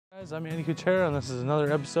Guys, I'm Andy Kuchera, and this is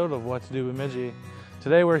another episode of What to Do Bemidji.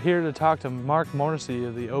 Today we're here to talk to Mark Morrissey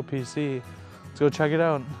of the OPC. Let's go check it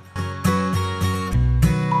out.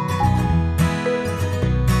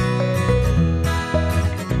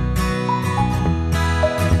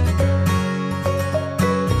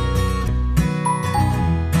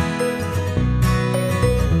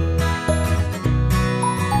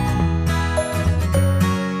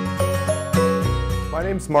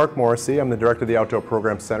 My name's Mark Morrissey. I'm the director of the Outdoor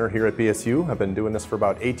Program Center here at BSU. I've been doing this for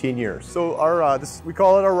about 18 years. So we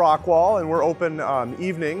call it a rock wall, and we're open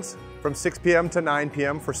evenings from 6 p.m. to 9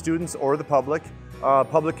 p.m. for students or the public.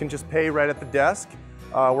 Public can just pay right at the desk.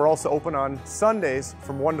 We're also open on Sundays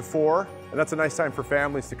from 1 to 4, and that's a nice time for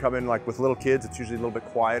families to come in, like with little kids. It's usually a little bit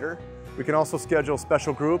quieter. We can also schedule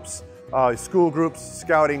special groups, school groups,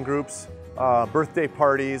 scouting groups, birthday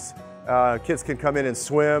parties. Kids can come in and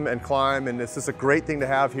swim and climb, and this is a great thing to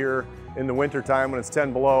have here in the winter time when it's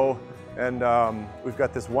 10 below, and we've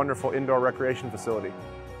got this wonderful indoor recreation facility.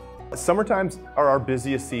 Summertimes are our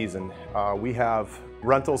busiest season. We have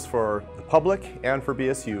rentals for the public and for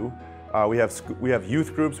BSU. We have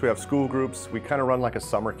youth groups, we have school groups. We kind of run like a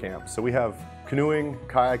summer camp. So we have canoeing,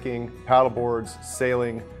 kayaking, paddle boards,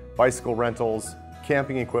 sailing, bicycle rentals,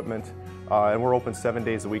 camping equipment, and we're open 7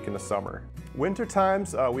 days a week in the summer. Winter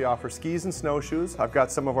times, we offer skis and snowshoes. I've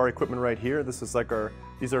got some of our equipment right here. This is like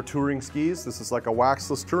these are touring skis. This is like a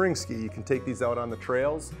waxless touring ski. You can take these out on the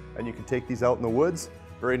trails, and you can take these out in the woods.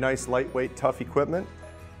 Very nice, lightweight, tough equipment.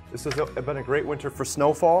 This has been a great winter for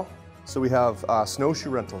snowfall. So we have snowshoe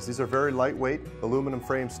rentals. These are very lightweight, aluminum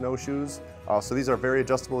frame snowshoes. So these are very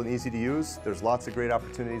adjustable and easy to use. There's lots of great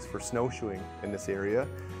opportunities for snowshoeing in this area.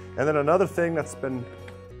 And then another thing that's been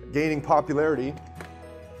gaining popularity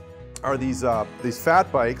are these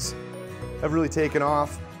fat bikes. Have really taken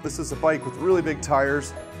off. This is a bike with really big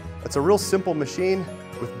tires. It's a real simple machine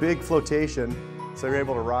with big flotation, so you're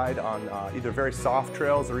able to ride on either very soft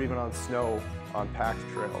trails or even on snow on packed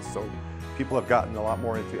trails. So people have gotten a lot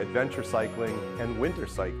more into adventure cycling and winter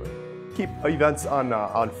cycling. Keep events on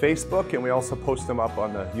Facebook, and we also post them up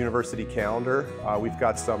on the university calendar. We've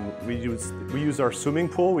got we use our swimming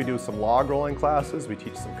pool. We do some log rolling classes. We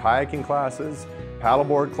teach some kayaking classes,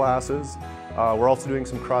 paddleboard classes. We're also doing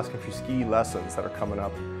some cross-country ski lessons that are coming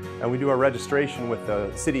up. And we do our registration with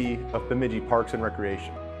the City of Bemidji Parks and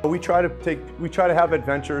Recreation. We try to have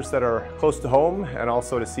adventures that are close to home, and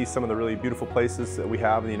also to see some of the really beautiful places that we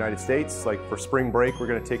have in the United States. Like for spring break, we're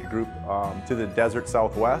going to take a group to the desert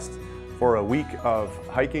Southwest for a week of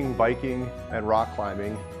hiking, biking, and rock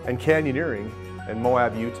climbing, and canyoneering in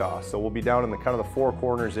Moab, Utah. So we'll be down in the kind of the Four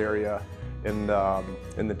Corners area in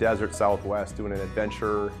the desert Southwest doing an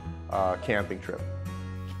adventure camping trip.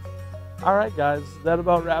 All right, guys, that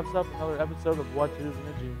about wraps up another episode of What to Do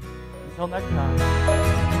Bemidji. Until next time.